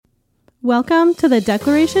Welcome to the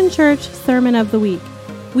Declaration Church Sermon of the Week.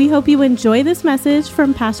 We hope you enjoy this message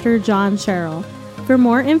from Pastor John Sherrill. For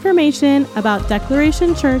more information about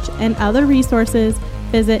Declaration Church and other resources,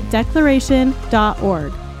 visit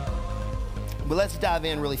declaration.org. But let's dive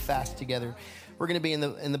in really fast together. We're going to be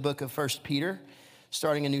in the book of 1 Peter,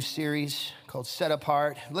 starting a new series called Set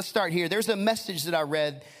Apart. Let's start here. There's a message that I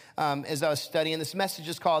read as I was studying. This message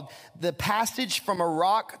is called The Passage from a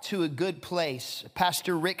Rock to a Good Place.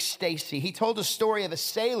 Pastor Rick Stacy. He told a story of a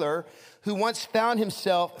sailor who once found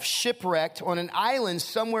himself shipwrecked on an island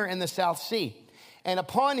somewhere in the South Sea. And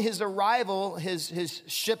upon his arrival, his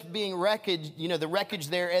ship being wrecked, the wreckage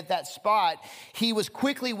there at that spot, he was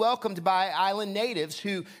quickly welcomed by island natives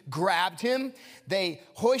who grabbed him. They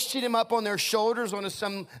hoisted him up on their shoulders onto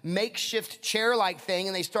some makeshift chair-like thing,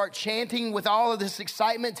 and they start chanting with all of this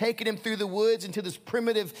excitement, taking him through the woods into this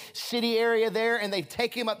primitive city area there, and they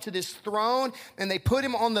take him up to this throne, and they put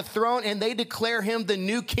him on the throne, and they declare him the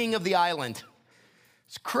new king of the island.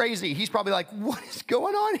 It's crazy. He's probably like, what is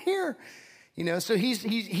going on here? So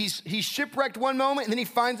he's shipwrecked one moment, and then he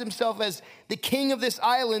finds himself as the king of this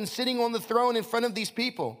island sitting on the throne in front of these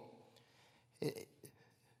people.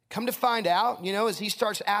 Come to find out, as he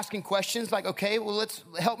starts asking questions like, okay, well, let's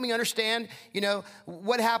help me understand,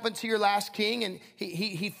 what happened to your last king? And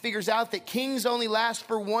he figures out that kings only last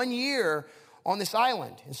for 1 year on this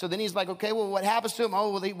island. And so then he's like, okay, well, what happens to him?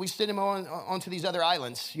 Oh, well, we send him onto these other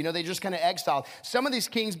islands. They just kind of exiled. Some of these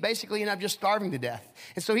kings basically end up just starving to death.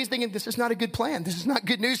 And so he's thinking, this is not a good plan. This is not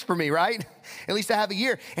good news for me, right? At least I have a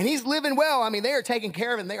year. And he's living well. They are taking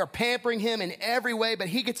care of him. They are pampering him in every way, but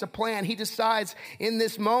he gets a plan. He decides in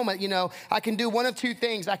this moment, I can do one of two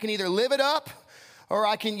things. I can either live it up, or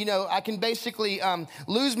I can basically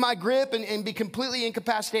lose my grip and be completely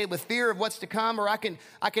incapacitated with fear of what's to come, or I can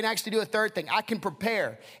actually do a third thing. I can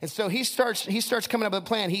prepare. And so he starts coming up with a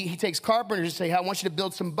plan. He takes carpenters and say, hey, I want you to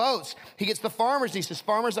build some boats. He gets the farmers. He says,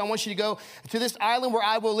 farmers, I want you to go to this island where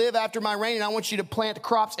I will live after my reign, and I want you to plant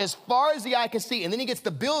crops as far as the eye can see. And then he gets the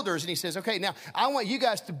builders, and he says, okay, now I want you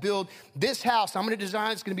guys to build this house. I'm going to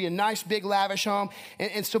design it. It's going to be a nice, big, lavish home.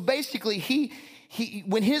 And so basically,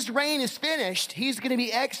 when his reign is finished, he's going to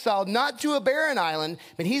be exiled, not to a barren island,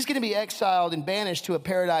 but he's going to be exiled and banished to a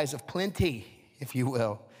paradise of plenty, if you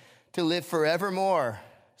will, to live forevermore.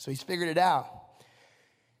 So he's figured it out.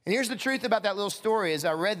 And here's the truth about that little story. As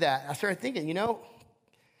I read that, I started thinking,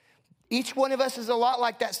 each one of us is a lot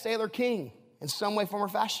like that sailor king in some way, form, or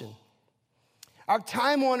fashion. Our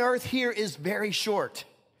time on earth here is very short.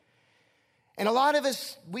 And a lot of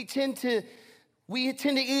us, we tend to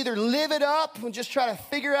either live it up and just try to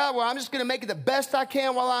figure out, well, I'm just going to make it the best I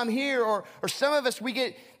can while I'm here. Or some of us, we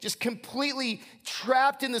get just completely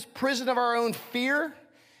trapped in this prison of our own fear,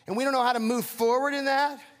 and we don't know how to move forward in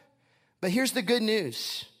that. But here's the good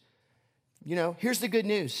news. Here's the good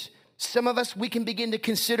news. Some of us, we can begin to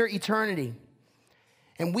consider eternity.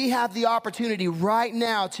 And we have the opportunity right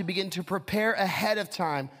now to begin to prepare ahead of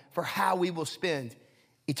time for how we will spend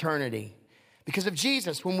eternity. Because of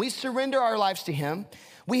Jesus, when we surrender our lives to him,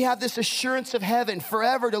 we have this assurance of heaven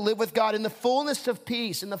forever to live with God in the fullness of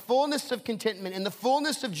peace, in the fullness of contentment, in the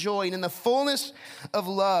fullness of joy, and in the fullness of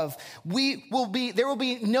love. There will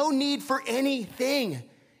be no need for anything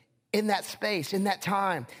in that space, in that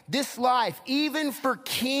time. This life, even for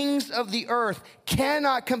kings of the earth,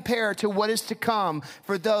 cannot compare to what is to come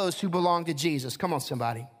for those who belong to Jesus. Come on,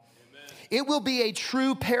 somebody. Amen. It will be a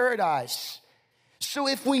true paradise. So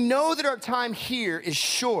if we know that our time here is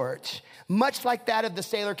short, much like that of the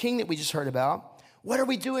sailor king that we just heard about, what are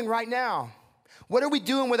we doing right now? What are we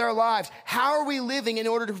doing with our lives? How are we living in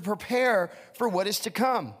order to prepare for what is to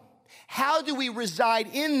come? How do we reside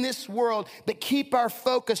in this world but keep our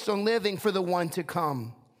focus on living for the one to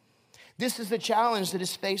come? This is the challenge that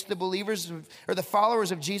has faced the believers or the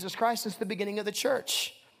followers of Jesus Christ since the beginning of the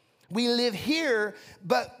church. We live here,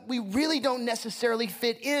 but we really don't necessarily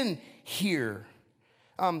fit in here.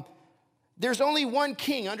 There's only one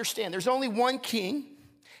king, understand, there's only one king.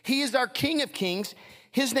 He is our King of Kings.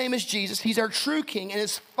 His name is Jesus. He's our true king. And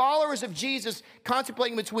as followers of Jesus,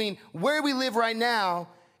 contemplating between where we live right now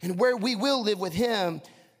and where we will live with him,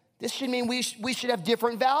 this should mean we should have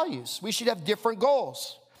different values. We should have different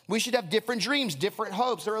goals. We should have different dreams, different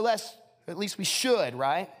hopes, or at least we should,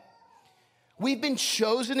 right? We've been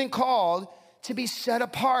chosen and called to be set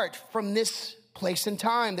apart from this place and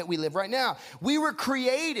time that we live right now. We were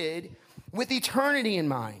created with eternity in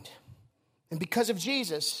mind. And because of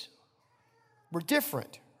Jesus, we're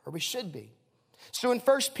different, or we should be. So in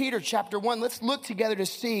 1 Peter chapter 1, let's look together to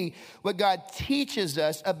see what God teaches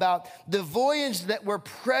us about the voyage that we're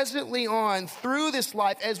presently on through this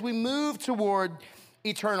life as we move toward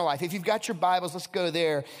eternal life. If you've got your Bibles, let's go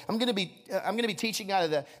there. I'm going to be teaching out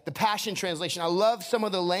of the Passion Translation. I love some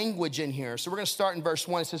of the language in here. So we're going to start in verse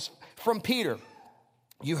 1. It says, from Peter.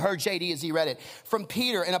 You heard JD as he read it. From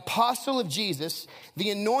Peter, an apostle of Jesus,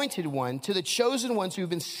 the anointed one, to the chosen ones who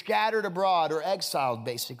have been scattered abroad or exiled,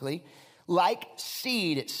 basically, like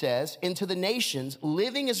seed, it says, into the nations,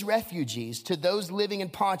 living as refugees, to those living in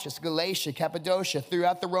Pontus, Galatia, Cappadocia,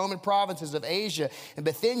 throughout the Roman provinces of Asia and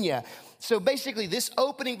Bithynia. So basically, this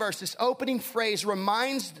opening verse, this opening phrase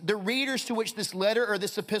reminds the readers to which this letter or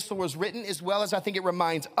this epistle was written, as well as I think it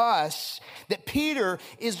reminds us that Peter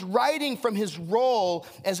is writing from his role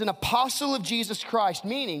as an apostle of Jesus Christ,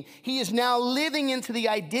 meaning he is now living into the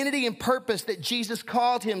identity and purpose that Jesus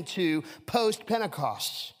called him to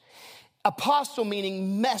post-Pentecost. Apostle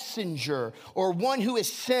meaning messenger or one who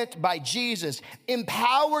is sent by Jesus,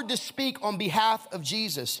 empowered to speak on behalf of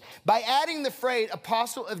Jesus. By adding the phrase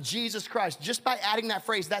apostle of Jesus Christ, just by adding that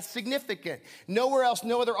phrase, that's significant. Nowhere else,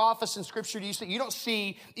 no other office in Scripture do you don't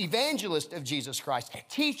see evangelist of Jesus Christ,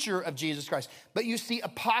 teacher of Jesus Christ, but you see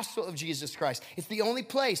apostle of Jesus Christ. It's the only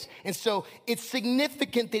place. And so it's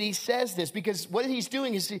significant that he says this because what he's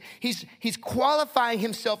doing is he's qualifying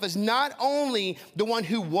himself as not only the one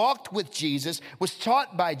who walked with Jesus, was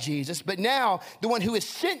taught by Jesus, but now the one who is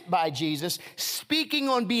sent by Jesus, speaking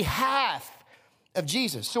on behalf of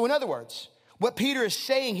Jesus. So in other words, what Peter is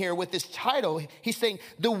saying here with this title, he's saying,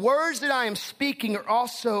 the words that I am speaking are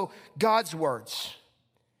also God's words,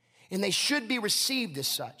 and they should be received as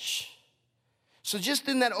such. So just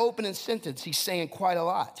in that opening sentence, he's saying quite a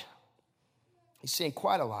lot. He's saying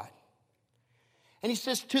quite a lot. And he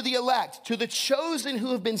says, to the elect, to the chosen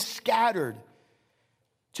who have been scattered,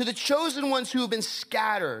 to the chosen ones who have been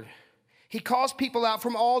scattered. He calls people out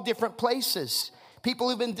from all different places. People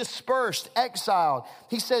who've been dispersed, exiled.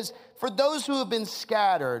 He says, for those who have been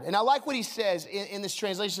scattered. And I like what he says in this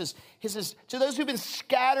translation. He says, to those who've been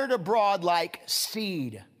scattered abroad like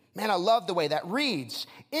seed. Man, I love the way that reads,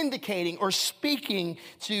 indicating or speaking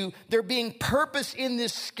to there being purpose in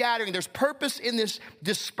this scattering. There's purpose in this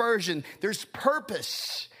dispersion. There's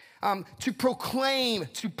purpose. To proclaim,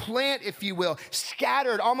 to plant, if you will,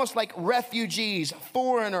 scattered, almost like refugees,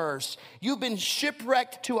 foreigners. You've been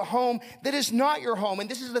shipwrecked to a home that is not your home. And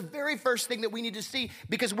this is the very first thing that we need to see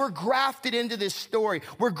because we're grafted into this story.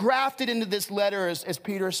 We're grafted into this letter as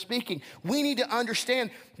Peter is speaking. We need to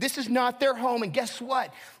understand this is not their home. And guess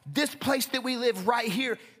what? This place that we live right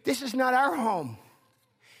here, this is not our home.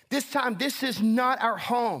 This time, this is not our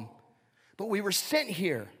home. But we were sent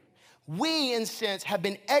here. We, in a sense, have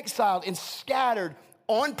been exiled and scattered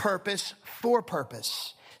on purpose, for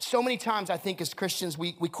purpose. So many times, I think, as Christians,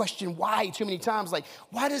 we question why too many times. Like,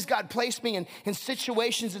 why does God place me in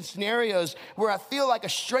situations and scenarios where I feel like a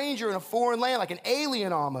stranger in a foreign land, like an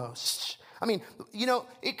alien almost? I mean,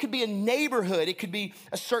 it could be a neighborhood. It could be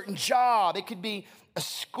a certain job. It could be a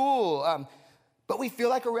school. But we feel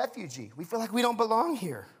like a refugee. We feel like we don't belong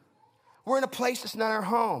here. We're in a place that's not our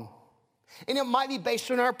home. And it might be based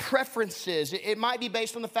on our preferences. It might be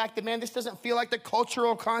based on the fact that, man, this doesn't feel like the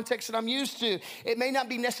cultural context that I'm used to. It may not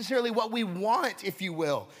be necessarily what we want, if you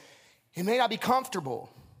will. It may not be comfortable.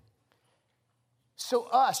 So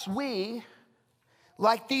we,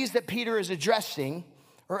 like these that Peter is addressing,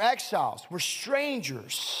 are exiles. We're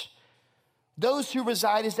strangers. Those who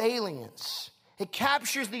reside as aliens. It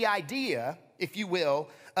captures the idea, if you will,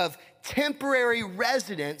 of temporary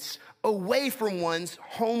residence away from one's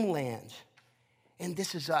homeland. And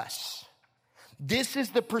this is us. This is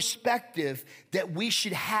the perspective that we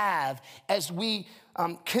should have as we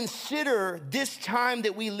consider this time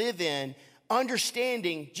that we live in,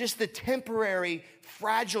 understanding just the temporary,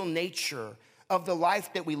 fragile nature of the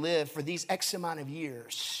life that we live for these X amount of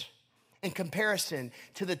years in comparison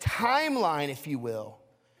to the timeline, if you will,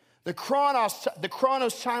 the chronos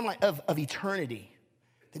timeline of eternity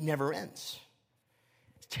that never ends.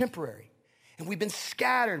 Temporary. And we've been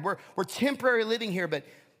scattered. We're temporary living here, but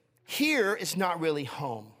here is not really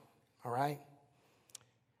home, all right?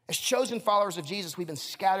 As chosen followers of Jesus, we've been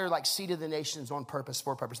scattered like seed of the nations on purpose,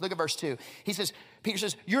 for purpose. Look at verse 2. Peter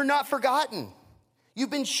says, you're not forgotten. You've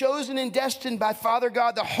been chosen and destined by Father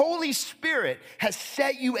God. The Holy Spirit has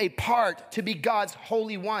set you apart to be God's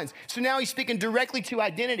holy ones. So now he's speaking directly to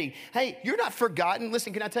identity. Hey, you're not forgotten.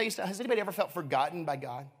 Listen, can I tell you something? Has anybody ever felt forgotten by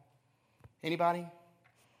God? Anybody?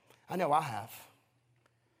 I know I have.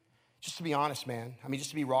 Just to be honest, man.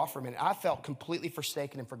 Just to be raw for a minute. I felt completely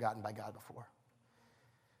forsaken and forgotten by God before.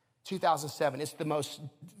 2007,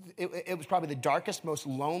 it was probably the darkest, most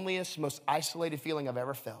loneliest, most isolated feeling I've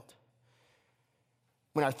ever felt.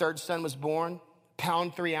 When our third son was born,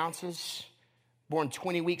 pound 3 ounces, born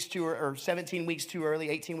 20 weeks too or 17 weeks too early,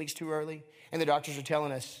 18 weeks too early, and the doctors are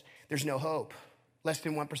telling us there's no hope, less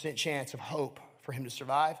than 1% chance of hope for him to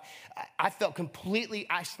survive. I felt completely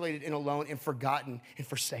isolated and alone and forgotten and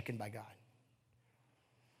forsaken by God.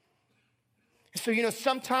 So,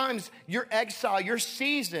 sometimes your exile, your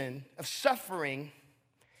season of suffering,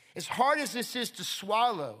 as hard as this is to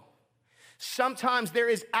swallow, sometimes there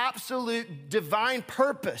is absolute divine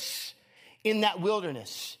purpose in that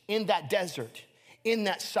wilderness, in that desert, in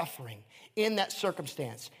that suffering, in that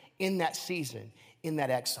circumstance, in that season, in that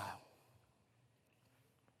exile.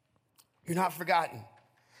 You're not forgotten.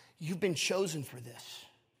 You've been chosen for this.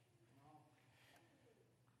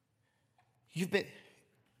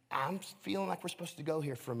 I'm feeling like we're supposed to go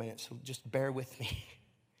here for a minute, so just bear with me.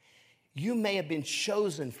 You may have been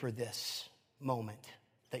chosen for this moment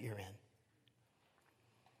that you're in.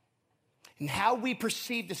 And how we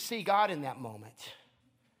perceive to see God in that moment,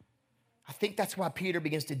 I think that's why Peter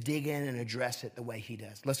begins to dig in and address it the way he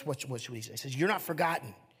does. Let's watch what he says. He says, you're not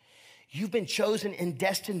forgotten. You've been chosen and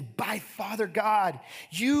destined by Father God.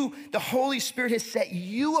 The Holy Spirit has set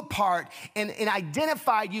you apart and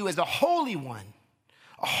identified you as a holy one,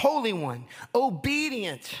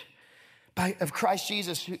 obedient of Christ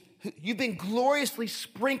Jesus. You've been gloriously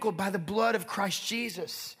sprinkled by the blood of Christ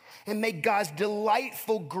Jesus. And may God's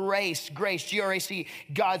delightful grace, G-R-A-C,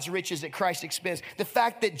 God's riches at Christ's expense. The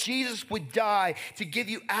fact that Jesus would die to give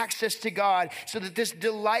you access to God so that this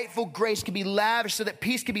delightful grace can be lavished, so that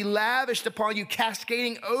peace can be lavished upon you,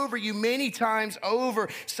 cascading over you many times over.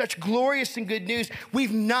 Such glorious and good news.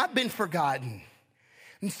 We've not been forgotten.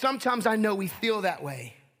 And sometimes I know we feel that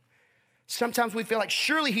way. Sometimes we feel like,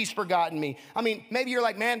 surely he's forgotten me. I mean, maybe you're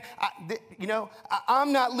like, man,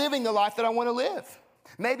 I'm not living the life that I want to live.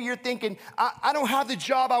 Maybe you're thinking, I don't have the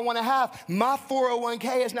job I want to have. My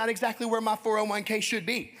 401k is not exactly where my 401k should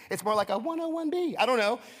be. It's more like a 101b. I don't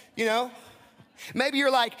know, Maybe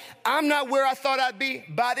you're like, I'm not where I thought I'd be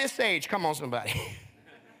by this age. Come on, somebody.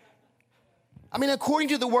 I mean, according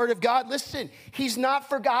to the word of God, listen, he's not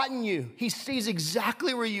forgotten you. He sees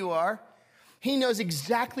exactly where you are. He knows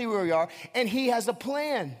exactly where you are, and he has a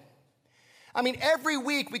plan. I mean, every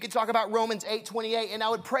week we could talk about Romans 8:28, and I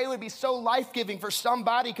would pray it would be so life-giving for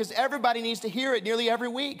somebody because everybody needs to hear it nearly every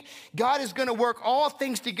week. God is going to work all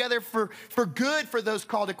things together for good for those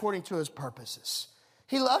called according to his purposes.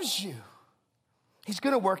 He loves you. He's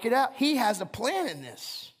going to work it out. He has a plan in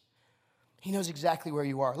this. He knows exactly where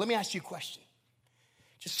you are. Let me ask you a question.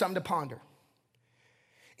 Just something to ponder.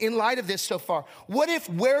 In light of this so far, what if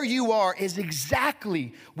where you are is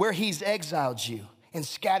exactly where he's exiled you and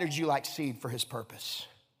scattered you like seed for his purpose?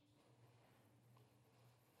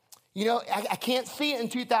 I can't see it in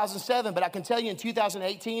 2007, but I can tell you in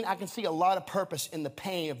 2018, I can see a lot of purpose in the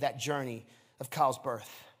pain of that journey of Kyle's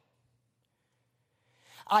birth.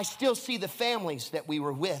 I still see the families that we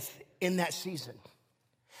were with in that season.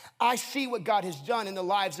 I see what God has done in the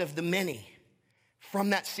lives of the many from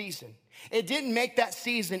that season. It didn't make that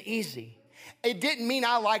season easy. It didn't mean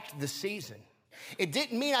I liked the season. It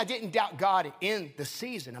didn't mean I didn't doubt God in the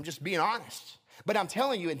season. I'm just being honest. But I'm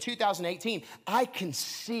telling you, in 2018, I can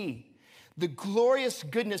see the glorious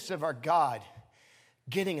goodness of our God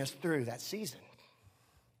getting us through that season.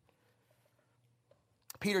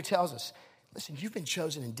 Peter tells us, listen, you've been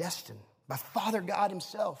chosen and destined by Father God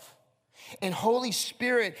himself. And Holy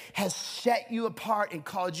Spirit has set you apart and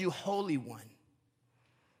called you Holy One.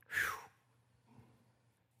 Whew.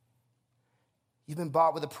 You've been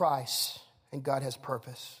bought with a price, and God has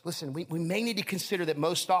purpose. Listen, we may need to consider that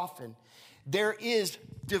most often there is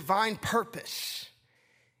divine purpose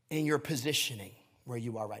in your positioning where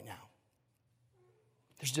you are right now.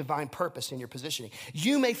 There's divine purpose in your positioning.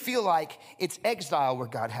 You may feel like it's exile where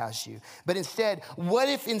God has you, but instead, what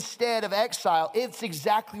if instead of exile, it's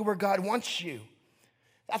exactly where God wants you?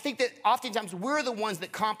 I think that oftentimes we're the ones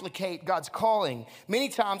that complicate God's calling. Many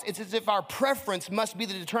times it's as if our preference must be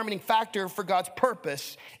the determining factor for God's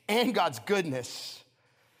purpose and God's goodness.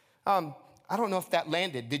 I don't know if that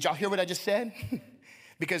landed. Did y'all hear what I just said?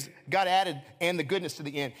 Because God added and the goodness to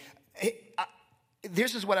the end.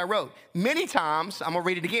 This is what I wrote. Many times, I'm gonna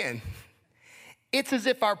read it again. It's as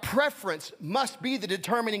if our preference must be the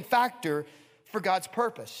determining factor for God's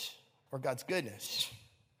purpose or God's goodness.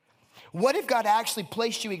 What if God actually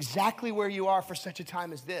placed you exactly where you are for such a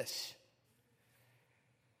time as this?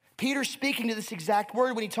 Peter's speaking to this exact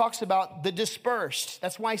word when he talks about the dispersed.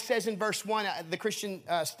 That's why he says in verse 1, the Christian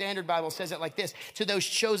Standard Bible says it like this: to those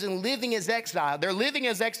chosen living as exile. They're living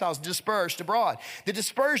as exiles, dispersed abroad. The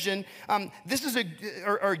dispersion, this is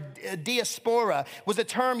or diaspora, was a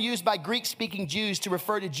term used by Greek-speaking Jews to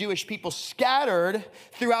refer to Jewish people scattered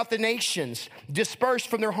throughout the nations, dispersed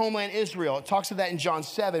from their homeland Israel. It talks of that in John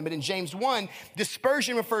 7, but in James 1,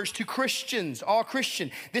 dispersion refers to Christians, all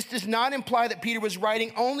Christian. This does not imply that Peter was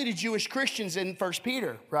writing only to Jewish Christians in 1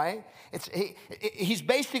 Peter, right? He's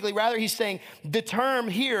basically, rather he's saying the term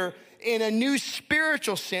here in a new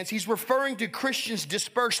spiritual sense, he's referring to Christians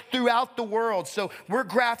dispersed throughout the world. So we're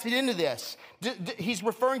grafted into this. He's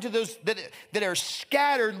referring to those that are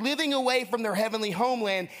scattered, living away from their heavenly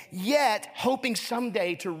homeland, yet hoping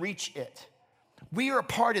someday to reach it. We are a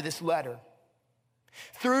part of this letter.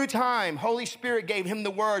 Through time, Holy Spirit gave him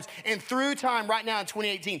the words, and through time, right now in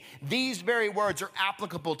 2018, these very words are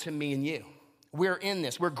applicable to me and you. We're in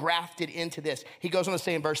this. We're grafted into this. He goes on to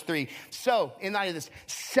say in verse 3, so in light of this,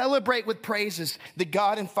 celebrate with praises the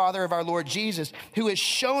God and Father of our Lord Jesus, who has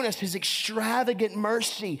shown us his extravagant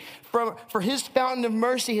mercy. For his fountain of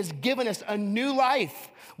mercy has given us a new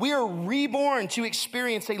life. We are reborn to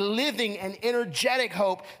experience a living and energetic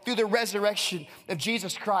hope through the resurrection of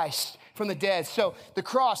Jesus Christ from the dead. So the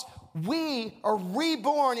cross, we are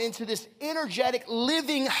reborn into this energetic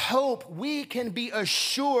living hope. We can be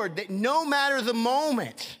assured that no matter the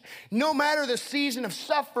moment, no matter the season of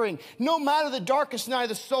suffering, no matter the darkest night of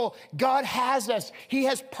the soul, God has us. He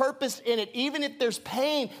has purpose in it. Even if there's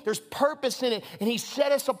pain, there's purpose in it. And he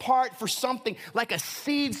set us apart for something like a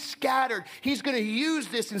seed scattered. He's going to use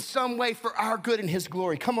this in some way for our good and his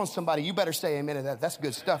glory. Come on, somebody. You better say amen to that. That's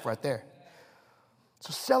good stuff right there. So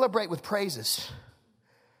celebrate with praises.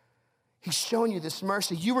 He's showing you this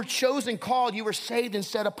mercy. You were chosen, called, you were saved and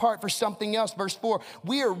set apart for something else. Verse 4,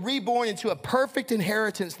 we are reborn into a perfect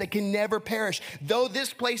inheritance that can never perish. Though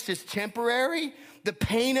this place is temporary, the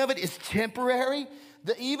pain of it is temporary,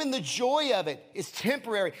 even the joy of it is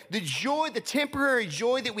temporary. The temporary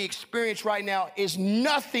joy that we experience right now is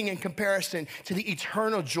nothing in comparison to the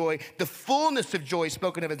eternal joy, the fullness of joy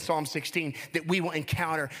spoken of in Psalm 16 that we will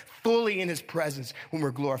encounter fully in his presence when we're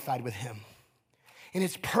glorified with him. And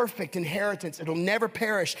it's perfect inheritance. It'll never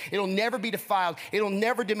perish. It'll never be defiled. It'll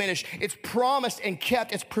never diminish. It's promised and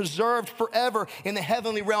kept. It's preserved forever in the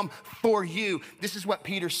heavenly realm for you. This is what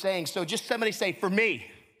Peter's saying. So just somebody say, for me.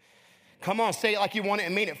 Come on, say it like you want it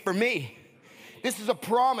and mean it. For me. This is a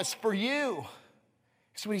promise for you.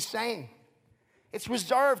 That's what he's saying. It's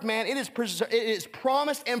reserved, man. It is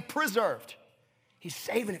promised and preserved. He's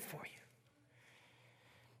saving it for you.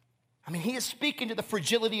 I mean, he is speaking to the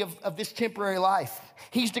fragility of this temporary life.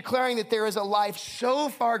 He's declaring that there is a life so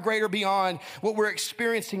far greater beyond what we're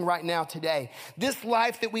experiencing right now today. This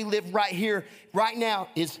life that we live right here, right now,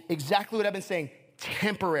 is exactly what I've been saying,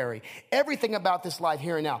 temporary. Everything about this life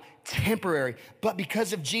here and now, temporary. But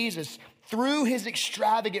because of Jesus, through his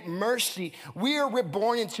extravagant mercy, we are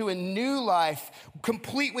reborn into a new life,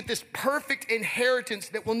 complete with this perfect inheritance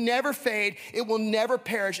that will never fade. It will never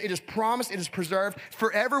perish. It is promised. It is preserved,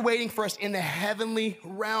 forever waiting for us in the heavenly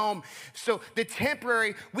realm. So the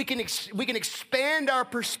temporary, we can expand our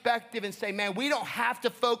perspective and say, man, we don't have to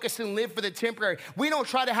focus and live for the temporary. We don't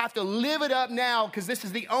try to have to live it up now because this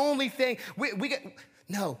is the only thing.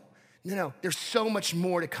 No. There's so much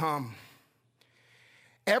more to come.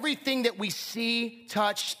 Everything that we see,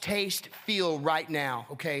 touch, taste, feel right now,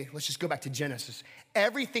 okay, let's just go back to Genesis.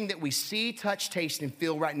 Everything that we see, touch, taste, and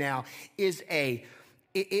feel right now it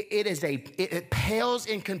pales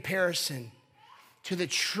in comparison to the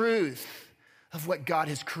truth of what God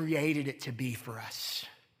has created it to be for us.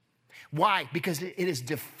 Why? Because it is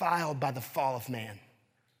defiled by the fall of man.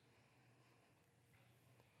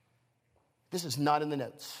 This is not in the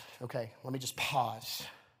notes, okay? Let me just pause.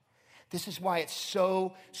 This is why it's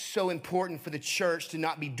so important for the church to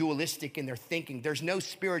not be dualistic in their thinking. There's no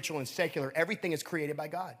spiritual and secular. Everything is created by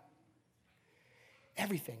God.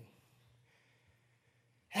 Everything.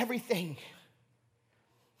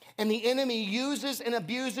 And the enemy uses and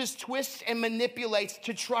abuses, twists and manipulates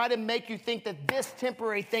to try to make you think that this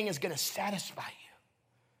temporary thing is going to satisfy you.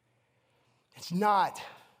 It's not.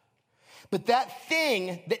 But that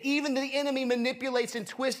thing that even the enemy manipulates and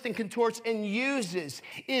twists and contorts and uses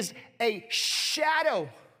is a shadow.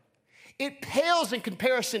 It pales in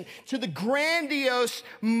comparison to the grandiose,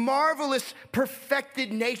 marvelous,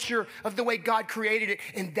 perfected nature of the way God created it.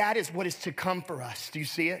 And that is what is to come for us. Do you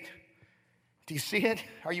see it? Do you see it?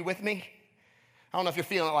 Are you with me? I don't know if you're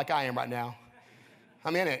feeling it like I am right now.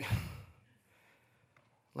 I'm in it.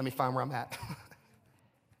 Let me find where I'm at.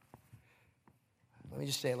 Let me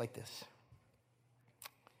just say it like this.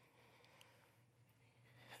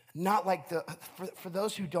 Not like for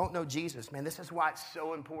those who don't know Jesus, man, this is why it's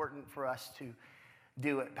so important for us to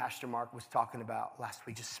do what Pastor Mark was talking about last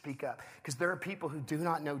week. Just speak up. Because there are people who do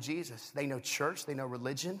not know Jesus. They know church, they know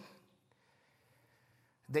religion,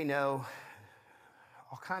 they know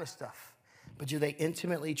all kind of stuff. But do they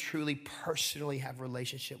intimately, truly, personally have a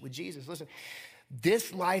relationship with Jesus? Listen,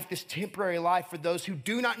 this life, this temporary life, for those who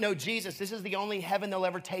do not know Jesus, this is the only heaven they'll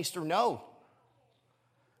ever taste or know.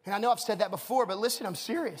 And I know I've said that before, but listen, I'm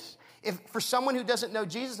serious. If for someone who doesn't know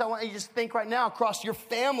Jesus, I want you to just think right now across your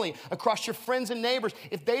family, across your friends and neighbors,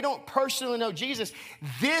 if they don't personally know Jesus,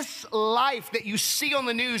 this life that you see on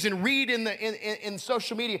the news and read in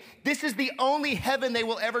social media, this is the only heaven they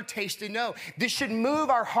will ever taste and know. This should move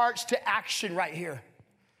our hearts to action right here.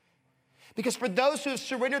 Because for those who have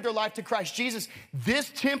surrendered their life to Christ Jesus,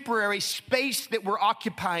 this temporary space that we're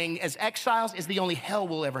occupying as exiles is the only hell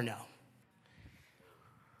we'll ever know.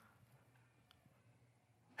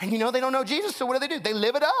 And you know, they don't know Jesus, so what do? They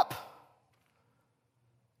live it up.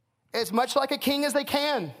 As much like a king as they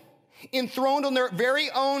can, enthroned on their very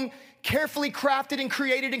own carefully crafted and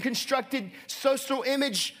created and constructed social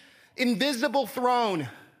image, invisible throne.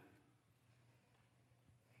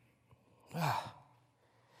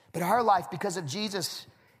 But our life, because of Jesus,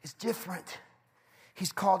 is different.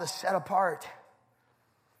 He's called us set apart.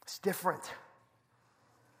 It's different.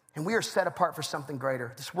 And we are set apart for something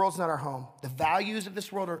greater. This world's not our home. The values of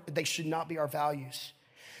this world, they should not be our values.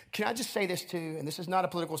 Can I just say this too? And this is not a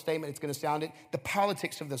political statement. It's going to sound it. The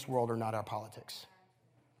politics of this world are not our politics.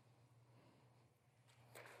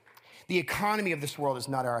 The economy of this world is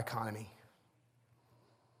not our economy.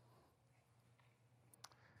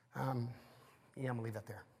 I'm going to leave that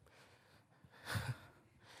there.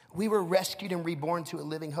 We were rescued and reborn to a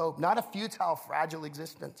living hope, not a futile, fragile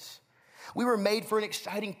existence. We were made for an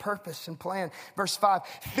exciting purpose and plan. Verse 5,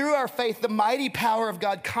 through our faith, the mighty power of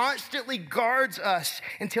God constantly guards us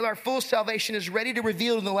until our full salvation is ready to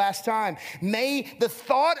reveal in the last time. May the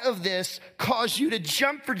thought of this cause you to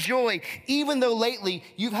jump for joy, even though lately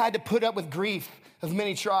you've had to put up with grief of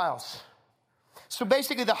many trials. So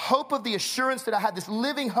basically the hope of the assurance that I had, this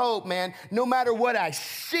living hope, man, no matter what I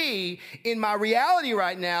see in my reality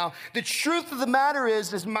right now, the truth of the matter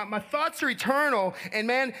is my thoughts are eternal. And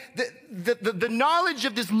man, the knowledge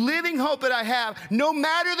of this living hope that I have, no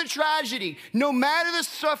matter the tragedy, no matter the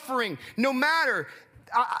suffering, no matter,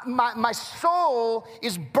 my soul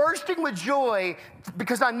is bursting with joy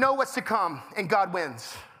because I know what's to come, and God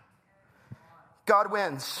wins. God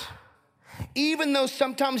wins. Even though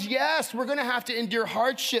sometimes, yes, we're going to have to endure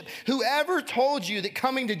hardship. Whoever told you that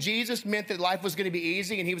coming to Jesus meant that life was going to be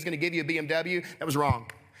easy and he was going to give you a BMW, that was wrong.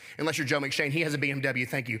 Unless you're Joe McShane, he has a BMW,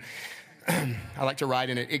 thank you. I like to ride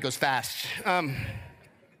in it. It goes fast. Sorry,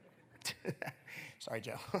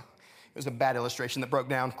 Joe. It was a bad illustration that broke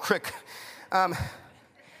down. Crick.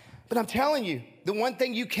 But I'm telling you, the one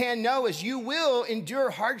thing you can know is you will endure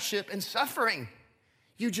hardship and suffering.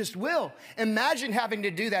 You just will. Imagine having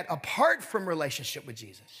to do that apart from relationship with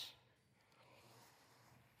Jesus.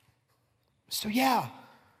 So yeah,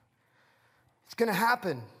 it's going to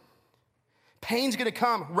happen. Pain's going to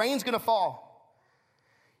come. Rain's going to fall.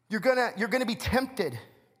 You're going to be tempted.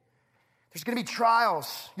 There's going to be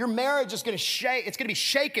trials. Your marriage is going to shake. It's going to be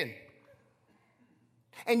shaken.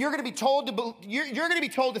 And you're going to be told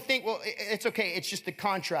to think, well, it's okay. It's just a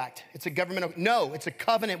contract. It's a government. No, it's a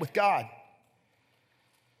covenant with God.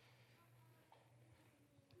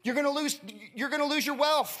 You're going to lose your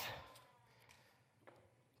wealth.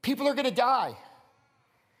 People are going to die.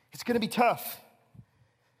 It's going to be tough.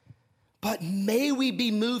 But may we be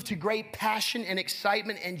moved to great passion and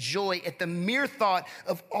excitement and joy at the mere thought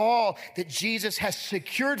of all that Jesus has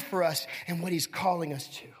secured for us and what he's calling us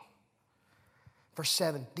to. Verse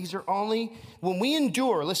 7, these are only, when we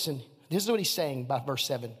endure, listen, this is what he's saying by verse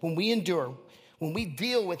 7. When we endure, when we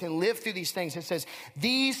deal with and live through these things, it says,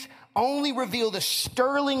 these only reveal the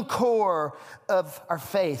sterling core of our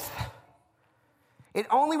faith. It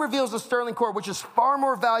only reveals the sterling core, which is far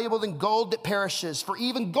more valuable than gold that perishes, for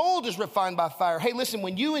even gold is refined by fire. Hey, listen,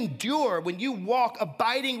 when you endure, when you walk,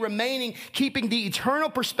 abiding, remaining, keeping the eternal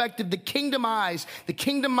perspective, the kingdom eyes, the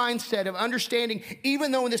kingdom mindset of understanding,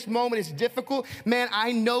 even though in this moment it's difficult, man,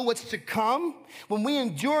 I know what's to come. When we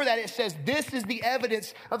endure that, it says this is the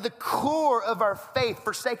evidence of the core of our faith,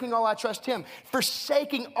 forsaking all I trust him,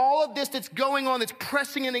 forsaking all of this that's going on, that's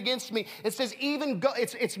pressing in against me. It says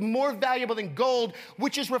it's more valuable than gold,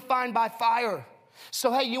 which is refined by fire.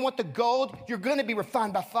 So, hey, you want the gold? You're going to be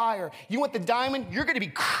refined by fire. You want the diamond? You're going to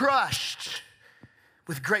be crushed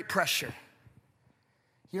with great pressure.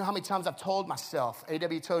 You know how many times I've told myself,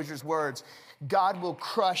 A.W. Tozer's words, God will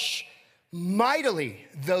crush mightily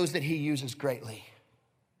those that he uses greatly.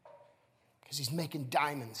 Because he's making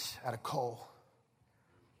diamonds out of coal.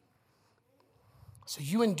 So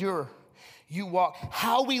you endure, you walk.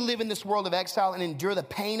 How we live in this world of exile and endure the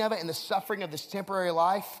pain of it and the suffering of this temporary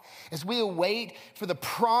life, as we await for the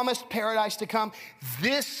promised paradise to come,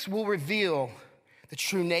 this will reveal the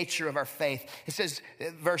true nature of our faith. It says,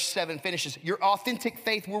 verse 7 finishes, your authentic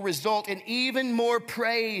faith will result in even more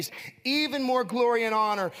praise, even more glory and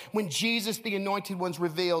honor when Jesus, the anointed one's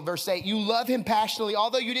revealed. Verse 8, you love him passionately,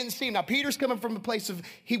 although you didn't see him. Now, Peter's coming from a place of,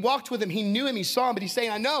 he walked with him, he knew him, he saw him, but he's saying,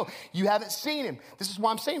 I know you haven't seen him. This is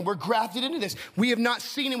why I'm saying we're grafted into this. We have not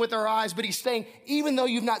seen him with our eyes, but he's saying, even though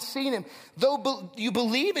you've not seen him, though you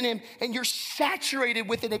believe in him and you're saturated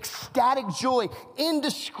with an ecstatic joy,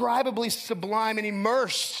 indescribably sublime and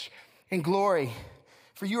immersed in glory,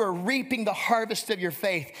 for you are reaping the harvest of your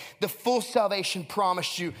faith, the full salvation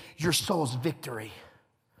promised you, your soul's victory.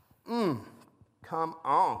 Come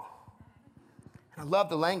on. And I love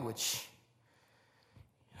the language.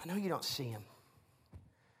 I know you don't see him.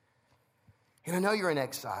 And I know you're in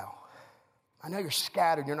exile. I know you're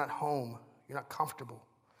scattered, you're not home, you're not comfortable,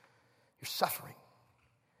 you're suffering.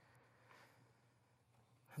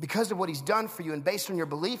 Because of what he's done for you and based on your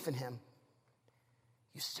belief in him,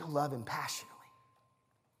 you still love him passionately.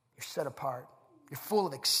 You're set apart. You're full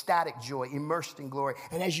of ecstatic joy, immersed in glory.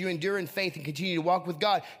 And as you endure in faith and continue to walk with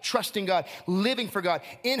God, trusting God, living for God,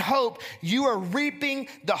 in hope, you are reaping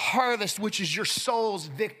the harvest, which is your soul's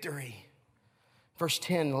victory. Verse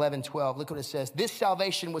 10, 11, 12, look what it says. This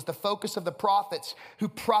salvation was the focus of the prophets who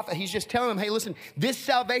prophet. He's just telling them, hey, listen, this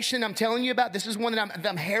salvation I'm telling you about, this is one that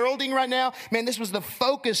I'm heralding right now. Man, this was the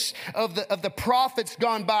focus of the prophets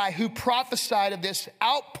gone by who prophesied of this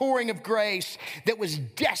outpouring of grace that was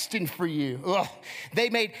destined for you. Ugh.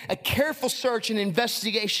 They made a careful search and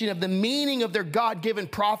investigation of the meaning of their God-given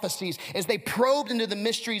prophecies as they probed into the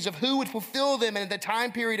mysteries of who would fulfill them and at the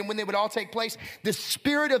time period and when they would all take place. The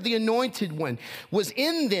Spirit of the Anointed One was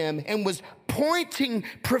in them and was pointing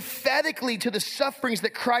prophetically to the sufferings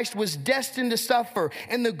that Christ was destined to suffer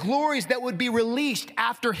and the glories that would be released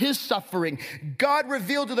after his suffering. God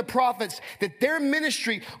revealed to the prophets that their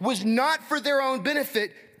ministry was not for their own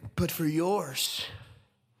benefit, but for yours.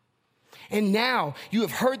 And now you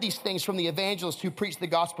have heard these things from the evangelists who preached the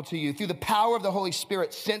gospel to you through the power of the Holy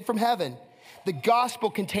Spirit sent from heaven. The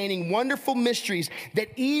gospel containing wonderful mysteries that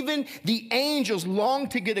even the angels long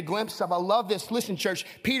to get a glimpse of. I love this. Listen, church,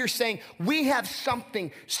 Peter's saying we have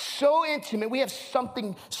something so intimate. We have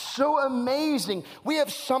something so amazing. We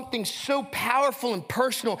have something so powerful and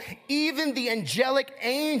personal. Even the angelic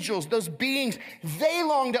angels, those beings, they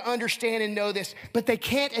long to understand and know this, but they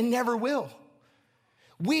can't and never will.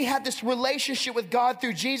 We have this relationship with God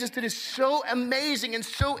through Jesus that is so amazing and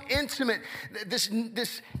so intimate. This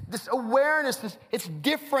awareness, it's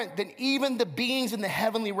different than even the beings in the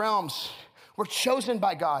heavenly realms. We're chosen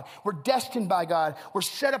by God. We're destined by God. We're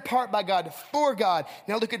set apart by God, for God.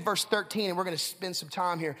 Now look at verse 13, and we're going to spend some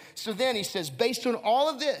time here. So then he says, based on all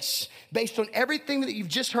of this, based on everything that you've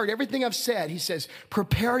just heard, everything I've said, he says,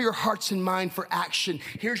 prepare your hearts and mind for action.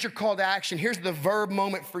 Here's your call to action. Here's the verb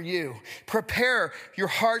moment for you. Prepare your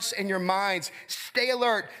hearts and your minds. Stay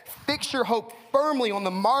alert. Fix your hope firmly on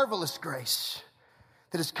the marvelous grace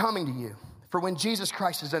that is coming to you. For when Jesus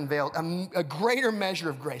Christ is unveiled, a greater measure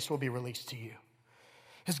of grace will be released to you.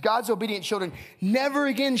 As God's obedient children, never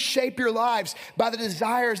again shape your lives by the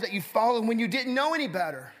desires that you followed when you didn't know any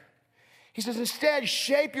better. He says, instead,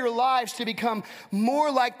 shape your lives to become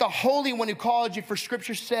more like the Holy One who called you. For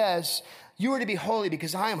Scripture says, you are to be holy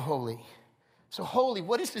because I am holy. So holy,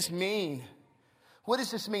 what does this mean? What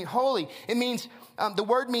does this mean? Holy, it means, the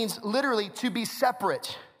word means literally to be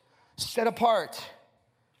separate, set apart.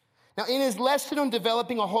 Now, in his lesson on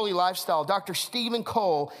developing a holy lifestyle, Dr. Stephen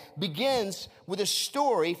Cole begins with a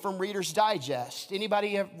story from Reader's Digest.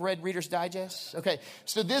 Anybody have read Reader's Digest? Okay,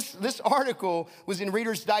 so this article was in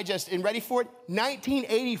Reader's Digest, and ready for it?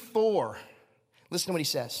 1984. Listen to what he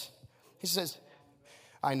says. He says,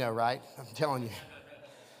 I know, right? I'm telling you.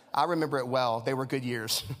 I remember it well. They were good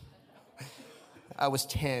years. I was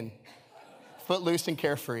 10. Footloose and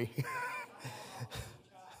carefree.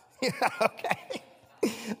 Yeah, okay.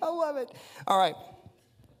 I love it. All right.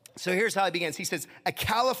 So here's how he begins. He says, a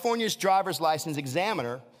California's driver's license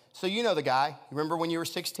examiner. So you know the guy. Remember when you were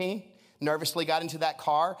 16? Nervously got into that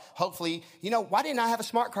car. Hopefully, why didn't I have a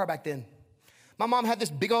smart car back then? My mom had this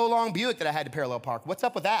big old long Buick that I had to parallel park. What's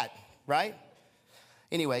up with that, right?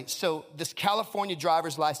 Anyway, so this California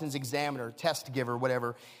driver's license examiner, test giver,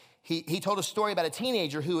 whatever, he told a story about a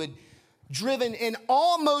teenager who had driven an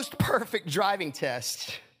almost perfect driving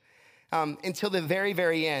test until the very,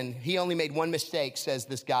 very end. He only made one mistake, says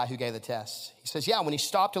this guy who gave the test. He says, when he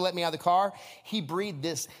stopped to let me out of the car, he breathed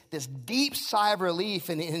this deep sigh of relief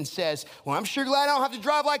and says, well, I'm sure glad I don't have to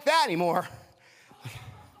drive like that anymore.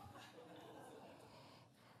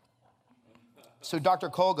 So Dr.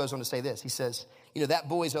 Cole goes on to say this. He says, that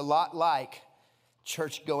boy's a lot like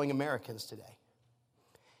church-going Americans today.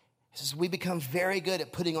 He says, we become very good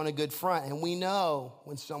at putting on a good front, and we know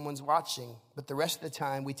when someone's watching, but the rest of the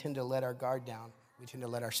time, we tend to let our guard down. We tend to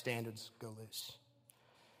let our standards go loose.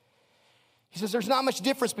 He says, there's not much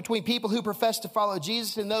difference between people who profess to follow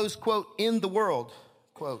Jesus and those, quote, in the world,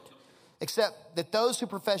 quote, except that those who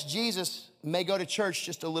profess Jesus may go to church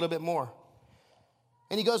just a little bit more.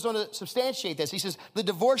 And he goes on to substantiate this. He says, the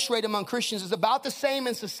divorce rate among Christians is about the same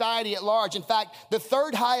in society at large. In fact, the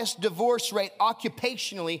third highest divorce rate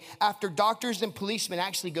occupationally after doctors and policemen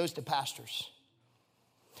actually goes to pastors.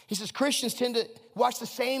 He says, Christians tend to watch the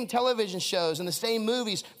same television shows and the same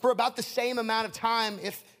movies for about the same amount of time,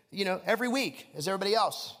 every week as everybody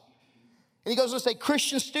else. And he goes on to say,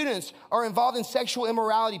 Christian students are involved in sexual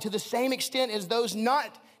immorality to the same extent as those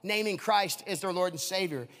not naming Christ as their Lord and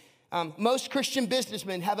Savior. Most Christian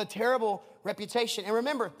businessmen have a terrible reputation. And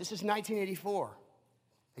remember, this is 1984.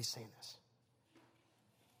 He's saying this.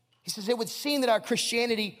 He says, it would seem that our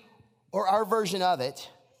Christianity, or our version of it,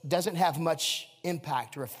 doesn't have much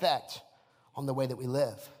impact or effect on the way that we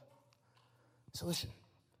live. So listen,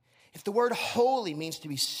 if the word holy means to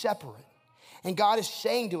be separate, and God is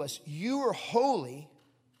saying to us, you are holy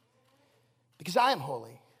because I am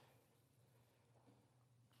holy.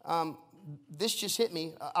 This just hit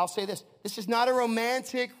me. I'll say this. This is not a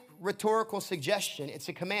romantic, rhetorical suggestion. It's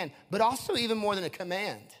a command, but also even more than a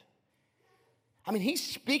command. I mean, he's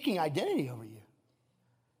speaking identity over you.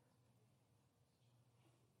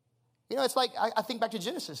 It's like, I think back to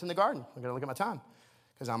Genesis in the garden. I'm going to look at my time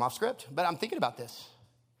because I'm off script, but I'm thinking about this.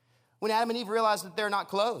 When Adam and Eve realized that they're not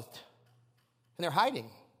clothed and they're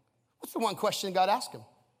hiding, what's the one question God asked them?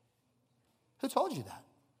 Who told you that?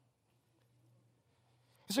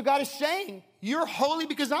 So God is saying, you're holy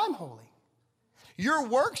because I'm holy. Your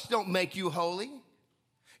works don't make you holy.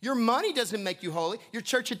 Your money doesn't make you holy. Your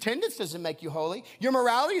church attendance doesn't make you holy. Your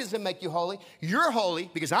morality doesn't make you holy. You're holy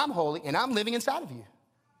because I'm holy and I'm living inside of you.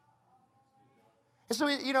 And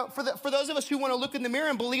so, for those of us who want to look in the mirror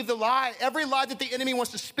and believe the lie, every lie that the enemy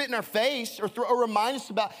wants to spit in our face or remind us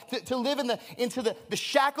about, to live into the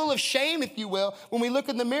shackle of shame, if you will, when we look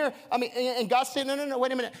in the mirror. And God said, no,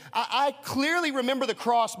 wait a minute. I clearly remember the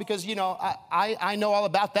cross because, I know all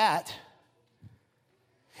about that.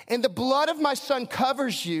 And the blood of my son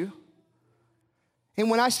covers you. And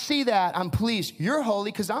when I see that, I'm pleased. You're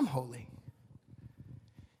holy because I'm holy.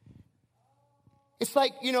 It's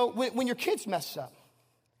like, when your kids mess up.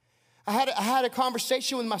 I had a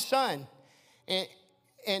conversation with my son,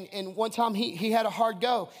 and one time he had a hard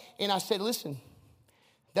go, and I said, listen,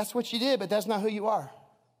 that's what you did, but that's not who you are.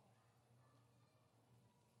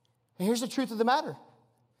 And here's the truth of the matter.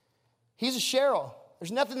 He's a Cheryl.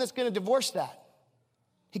 There's nothing that's going to divorce that.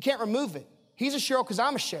 He can't remove it. He's a Cheryl because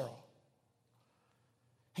I'm a Cheryl.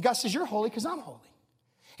 And God says, you're holy because I'm holy.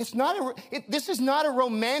 This is not a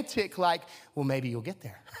romantic, well, maybe you'll get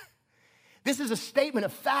there. This is a statement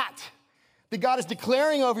of fact that God is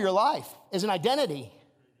declaring over your life as an identity.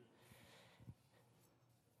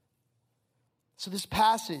 So this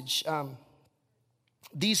passage,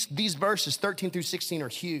 these verses 13 through 16 are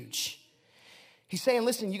huge. He's saying,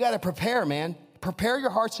 listen, you got to prepare, man. Prepare your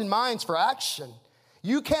hearts and minds for action.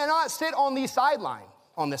 You cannot sit on the sideline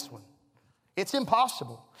on this one. It's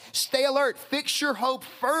impossible. Stay alert. Fix your hope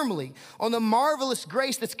firmly on the marvelous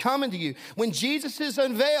grace that's coming to you. When Jesus is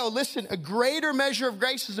unveiled, listen, a greater measure of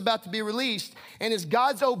grace is about to be released. And as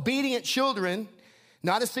God's obedient children,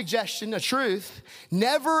 not a suggestion, a truth,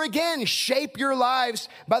 never again shape your lives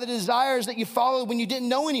by the desires that you followed when you didn't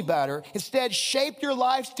know any better. Instead, shape your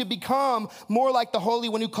lives to become more like the Holy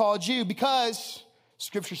One who called you, because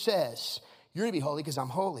Scripture says, you're to be holy because I'm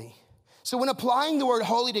holy. So when applying the word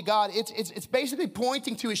holy to God, it's basically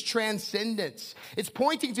pointing to his transcendence. It's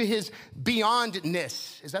pointing to his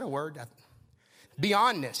beyondness. Is that a word?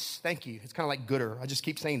 Beyondness. Thank you. It's kind of like gooder. I just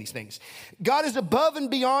keep saying these things. God is above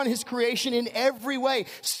and beyond his creation in every way.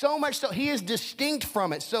 So much so he is distinct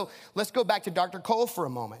from it. So let's go back to Dr. Cole for a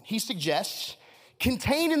moment. He suggests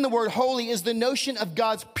Contained in the word holy is the notion of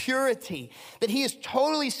God's purity, that he is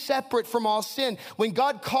totally separate from all sin. When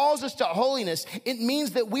God calls us to holiness, it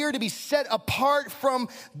means that we are to be set apart from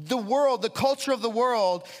the world, the culture of the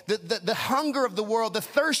world, the hunger of the world, the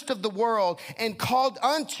thirst of the world, and called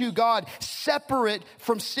unto God, separate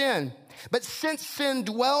from sin. But since sin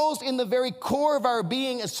dwells in the very core of our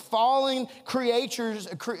being as fallen creatures,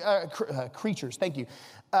 according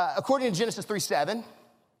to Genesis 3:7,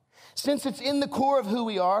 since it's in the core of who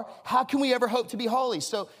we are, how can we ever hope to be holy?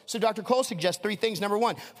 So Dr. Cole suggests 3 things. Number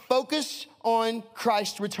 1, focus on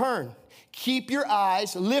Christ's return. Keep your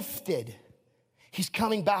eyes lifted. He's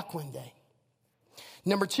coming back one day.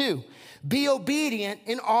 Number 2, be obedient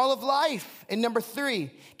in all of life. And number 3,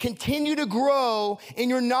 continue to grow in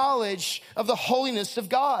your knowledge of the holiness of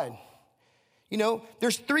God. You know,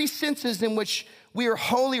 there's 3 senses in which we are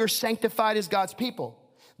holy or sanctified as God's people.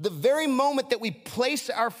 The very moment that we place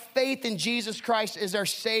our faith in Jesus Christ as our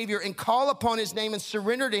Savior and call upon his name and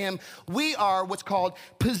surrender to him, we are what's called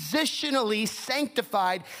positionally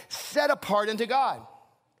sanctified, set apart unto God.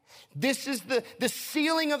 This is the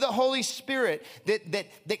sealing of the Holy Spirit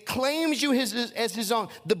that claims you as his own,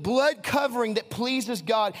 the blood covering that pleases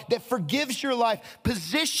God, that forgives your life.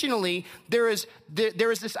 Positionally, there is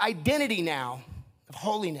this identity now of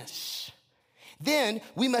holiness. Then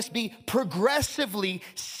we must be progressively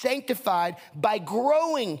sanctified by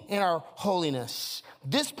growing in our holiness.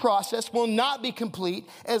 This process will not be complete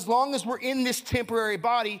as long as we're in this temporary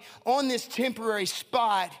body, on this temporary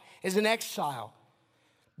spot as an exile.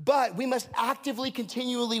 But we must actively,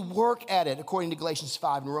 continually work at it, according to Galatians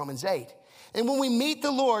 5 and Romans 8. And when we meet the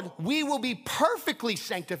Lord, we will be perfectly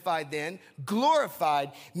sanctified then,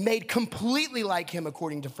 glorified, made completely like him,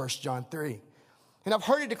 according to 1 John 3. And I've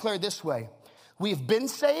heard it declared this way: we have been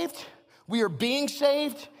saved, we are being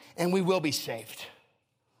saved, and we will be saved.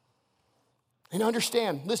 And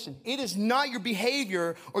understand, listen, it is not your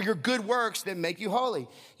behavior or your good works that make you holy.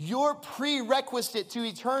 Your prerequisite to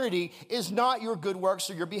eternity is not your good works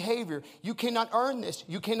or your behavior. You cannot earn this.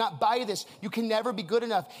 You cannot buy this. You can never be good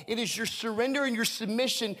enough. It is your surrender and your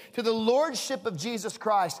submission to the lordship of Jesus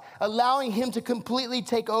Christ, allowing him to completely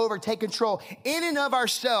take over, take control. In and of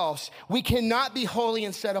ourselves, we cannot be holy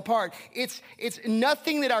and set apart. It's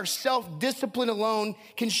nothing that our self-discipline alone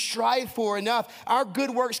can strive for enough. Our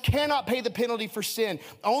good works cannot pay the penalty for sin.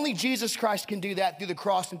 Only Jesus Christ can do that through the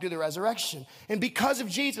cross and through the resurrection. And because of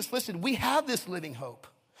Jesus, listen, we have this living hope.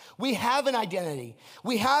 We have an identity.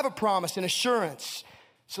 We have a promise and assurance.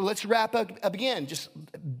 So let's wrap up again, just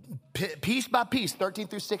piece by piece, 13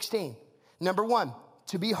 through 16. Number 1,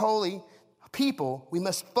 to be holy people, we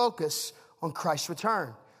must focus on Christ's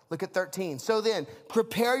return. Look at 13. So then,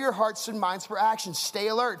 prepare your hearts and minds for action. Stay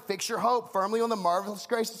alert. Fix your hope firmly on the marvelous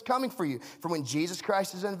grace that's coming for you. For when Jesus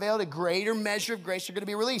Christ is unveiled, a greater measure of grace are going to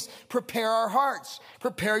be released. Prepare our hearts.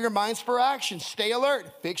 Prepare your minds for action. Stay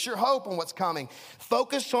alert. Fix your hope on what's coming.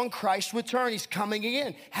 Focus on Christ's return. He's coming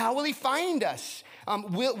again. How will he find us?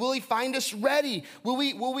 Will he find us ready? Will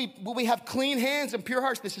we have clean hands and pure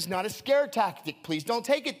hearts? This is not a scare tactic. Please don't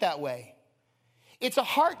take it that way. It's a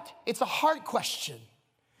heart question.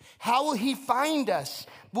 How will he find us?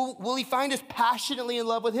 Will he find us passionately in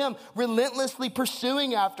love with him, relentlessly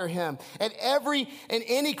pursuing after him, at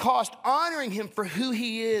any cost, honoring him for who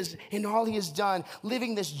he is and all he has done,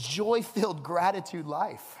 living this joy-filled gratitude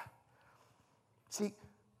life? See,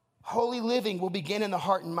 holy living will begin in the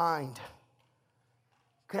heart and mind.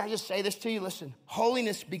 Can I just say this to you? Listen,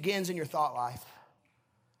 holiness begins in your thought life.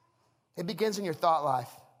 It begins in your thought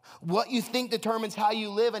life. What you think determines how you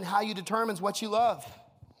live, and how you determines what you love.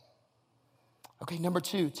 Okay, number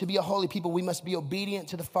 2, to be a holy people, we must be obedient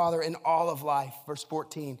to the Father in all of life. Verse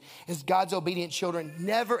 14, as God's obedient children,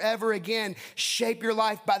 never ever again shape your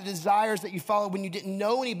life by the desires that you followed when you didn't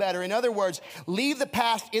know any better. In other words, leave the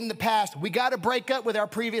past in the past. We got to break up with our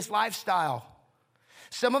previous lifestyle.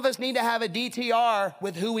 Some of us need to have a DTR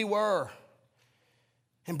with who we were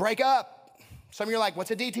and break up. Some of you are like, what's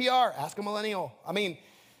a DTR? Ask a millennial. I mean,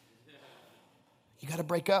 you got to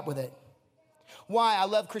break up with it. Why? I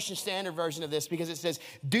love Christian Standard version of this because it says,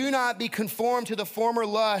 do not be conformed to the former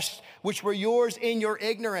lusts which were yours in your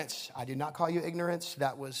ignorance. I did not call you ignorance.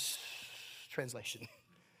 That was translation.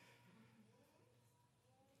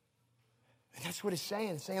 And that's what it's saying.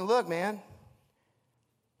 It's saying, look, man,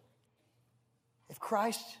 if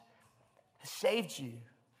Christ has saved you,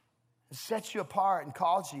 has set you apart and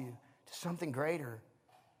called you to something greater,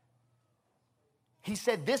 he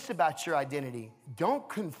said this about your identity: don't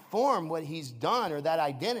conform what he's done or that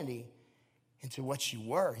identity into what you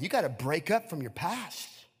were. You got to break up from your past.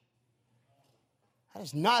 That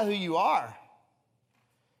is not who you are.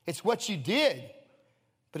 It's what you did.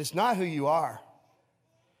 but it's not who you are.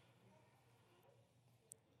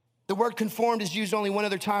 The word conformed is used only one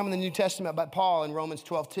other time in the New Testament by Paul in Romans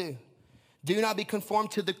 12:2. Do not be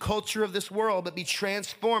conformed to the culture of this world, but be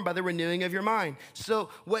transformed by the renewing of your mind. So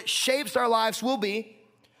what shapes our lives will be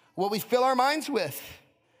what we fill our minds with,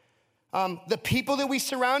 the people that we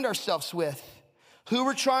surround ourselves with, who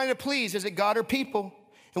we're trying to please, is it God or people,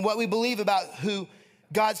 and what we believe about who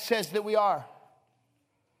God says that we are.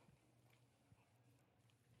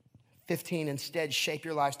 15, instead, shape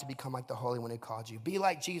your lives to become like the Holy One who called you. Be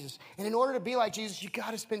like Jesus. And in order to be like Jesus, you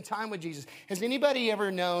got to spend time with Jesus. Has anybody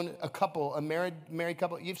ever known a couple, a married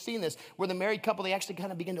couple? You've seen this, where the married couple, they actually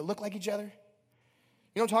kind of begin to look like each other. You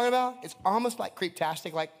know what I'm talking about? It's almost like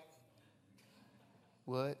creeptastic, like,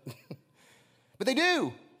 what? But they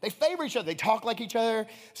do. They favor each other. They talk like each other.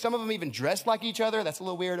 Some of them even dress like each other. That's a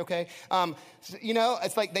little weird, okay? You know,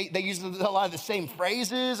 it's like they use a lot of the same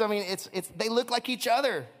phrases. I mean, they look like each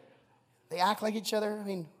other. They act like each other. I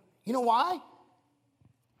mean, you know why?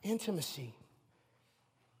 Intimacy.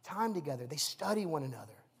 Time together. They study one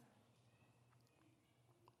another.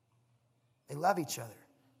 They love each other.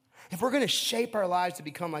 If we're going to shape our lives to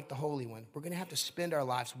become like the Holy One, we're going to have to spend our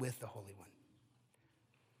lives with the Holy One.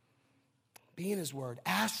 Be in His Word.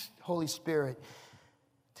 Ask Holy Spirit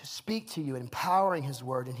to speak to you, empowering His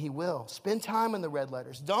Word, and He will. Spend time in the red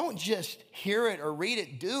letters. Don't just hear it or read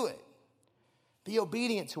it, do it. Be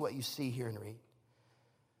obedient to what you see, hear, and read.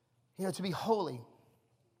 You know, to be holy,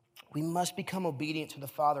 we must become obedient to the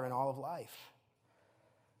Father in all of life,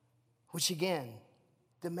 which again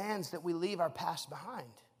demands that we leave our past behind.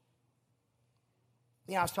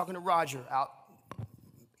 Yeah, I was talking to Roger out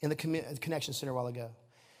in the Connection Center a while ago,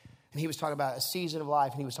 and he was talking about a season of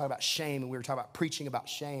life, and he was talking about shame, and we were talking about preaching about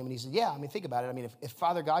shame, and he said, yeah, I mean, think about it. I mean, if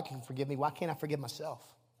Father God can forgive me, why can't I forgive myself?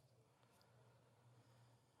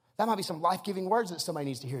 That might be some life-giving words that somebody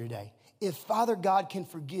needs to hear today. If Father God can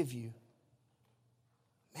forgive you,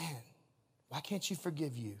 man, why can't you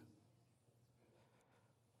forgive you?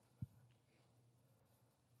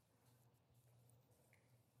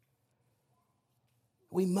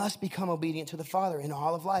 We must become obedient to the Father in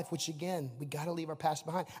all of life, which again, we got to leave our past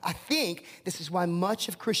behind. I think this is why much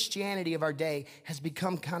of Christianity of our day has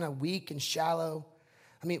become kind of weak and shallow.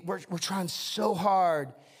 I mean, we're trying so hard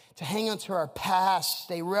to hang on to our past,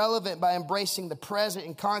 stay relevant by embracing the present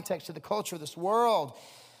in context of the culture of this world,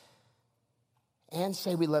 and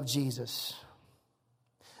say we love Jesus.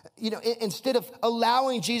 You know, instead of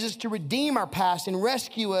allowing Jesus to redeem our past and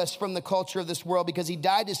rescue us from the culture of this world because He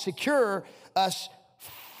died to secure us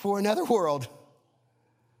for another world.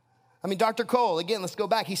 I mean, Dr. Cole, again, let's go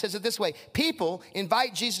back. He says it this way. People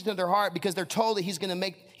invite Jesus into their heart because they're told that He's going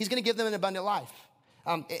to give them an abundant life.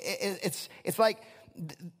 It's like,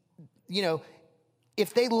 you know,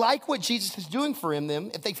 if they like what Jesus is doing for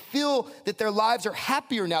them, if they feel that their lives are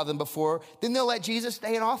happier now than before, then they'll let Jesus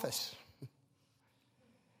stay in office.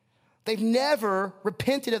 They've never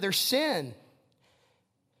repented of their sin.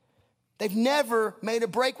 They've never made a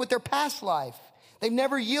break with their past life. They've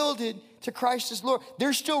never yielded to Christ as Lord.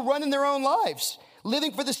 They're still running their own lives,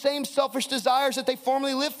 living for the same selfish desires that they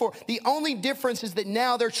formerly lived for. The only difference is that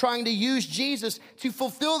now they're trying to use Jesus to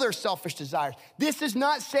fulfill their selfish desires. This is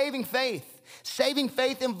not saving faith. Saving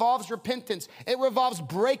faith involves repentance. It involves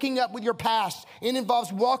breaking up with your past. It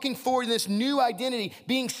involves walking forward in this new identity,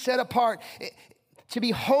 being set apart. To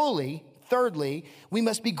be holy, thirdly, we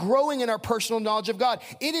must be growing in our personal knowledge of God.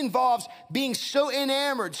 It involves being so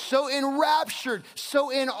enamored, so enraptured, so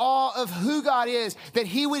in awe of who God is, that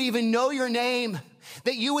He would even know your name,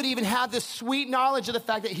 that you would even have this sweet knowledge of the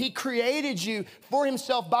fact that He created you for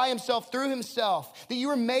Himself, by Himself, through Himself, that you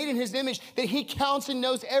were made in His image, that He counts and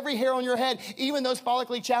knows every hair on your head, even those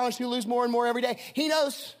follically challenged who lose more and more every day. He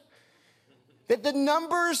knows. That the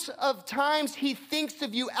numbers of times He thinks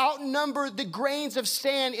of you outnumber the grains of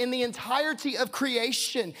sand in the entirety of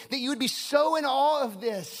creation. That you would be so in awe of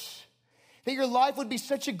this. That your life would be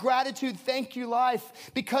such a gratitude, thank you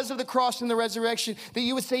life because of the cross and the resurrection. That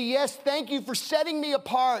you would say, yes, thank you for setting me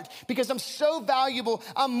apart because I'm so valuable.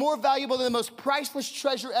 I'm more valuable than the most priceless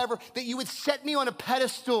treasure ever. That you would set me on a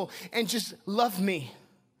pedestal and just love me.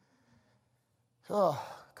 Oh,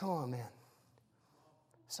 come on, man.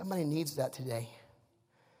 Somebody needs that today.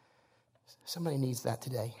 Somebody needs that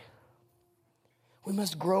today. We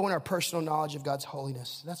must grow in our personal knowledge of God's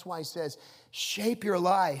holiness. That's why He says, shape your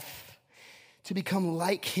life to become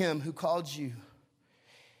like Him who called you.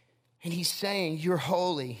 And He's saying, you're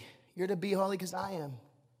holy. You're to be holy because I am.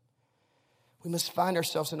 We must find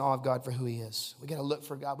ourselves in awe of God for who He is. We got to look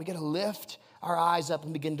for God. We got to lift our eyes up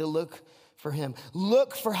and begin to look for Him.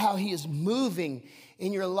 Look for how He is moving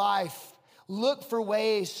in your life. Look for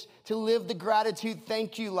ways to live the gratitude,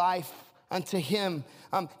 thank you life unto him.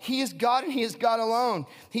 He is God and he is God alone.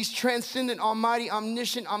 He's transcendent, almighty,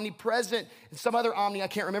 omniscient, omnipresent, and some other omni I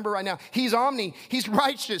can't remember right now. He's omni, he's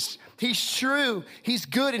righteous, he's true, he's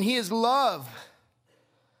good, and he is love.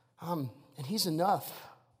 And he's enough.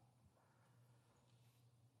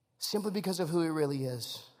 Simply because of who he really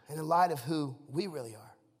is and in light of who we really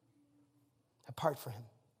are, apart from him.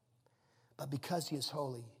 But because he is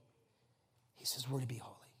holy, he says we're to be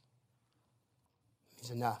holy.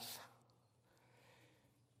 He's enough.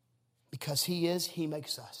 Because he is, he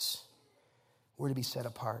makes us. We're to be set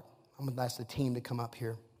apart. I'm going to ask the team to come up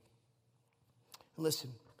here. And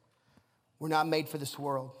listen, we're not made for this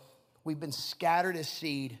world. We've been scattered as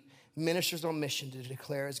seed, ministers on mission to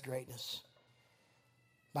declare his greatness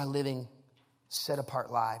by living set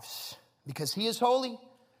apart lives. Because he is holy,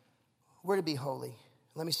 we're to be holy.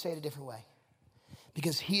 Let me say it a different way.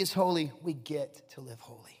 Because he is holy, we get to live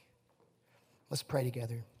holy. Let's pray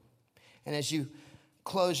together. And as you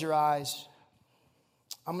close your eyes,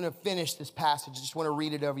 I'm going to finish this passage. I just want to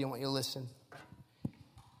read it over you. I want you to listen. It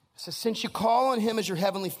says, since you call on him as your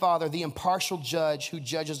heavenly Father, the impartial judge who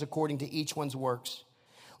judges according to each one's works,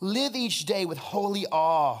 live each day with holy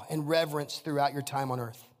awe and reverence throughout your time on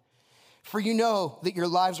earth. For you know that your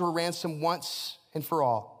lives were ransomed once and for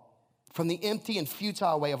all from the empty and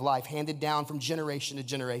futile way of life handed down from generation to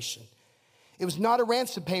generation. It was not a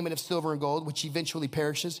ransom payment of silver and gold, which eventually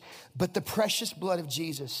perishes, but the precious blood of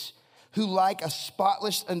Jesus, who like a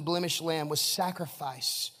spotless, unblemished lamb was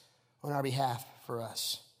sacrificed on our behalf for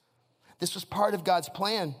us. This was part of God's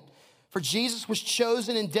plan. For Jesus was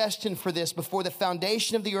chosen and destined for this before the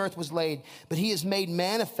foundation of the earth was laid, but he is made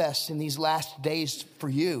manifest in these last days for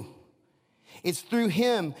you. It's through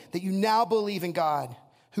him that you now believe in God,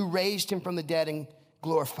 who raised him from the dead and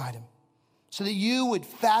glorified him, so that you would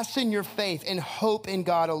fasten your faith and hope in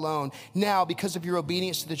God alone. Now, because of your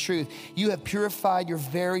obedience to the truth, you have purified your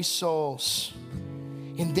very souls,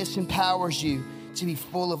 and this empowers you to be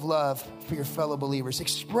full of love for your fellow believers.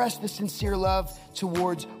 Express the sincere love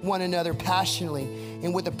towards one another passionately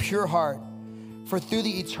and with a pure heart. For through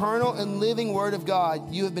the eternal and living word of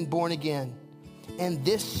God, you have been born again. And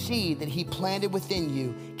this seed that he planted within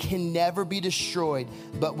you can never be destroyed,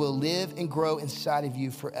 but will live and grow inside of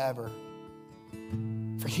you forever.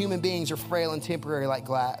 For human beings are frail and temporary like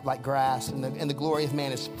grass, and the glory of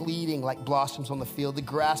man is fleeting like blossoms on the field. The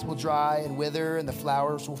grass will dry and wither, and the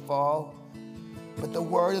flowers will fall. But the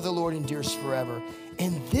word of the Lord endures forever.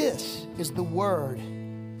 And this is the word,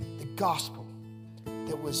 the gospel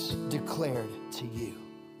that was declared to you.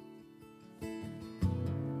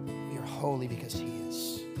 Holy because he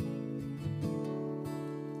is.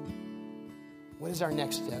 What is our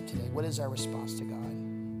next step today? What is our response to God?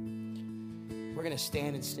 We're going to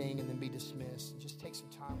stand and sing and then be dismissed. Just take some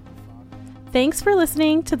time with the Father. Thanks for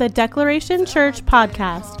listening to the Declaration Church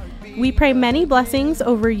podcast. We pray many blessings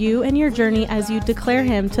over you and your journey as you declare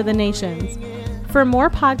him to the nations. For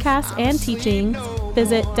more podcasts and teachings,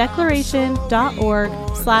 visit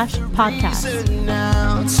declaration.org/podcast.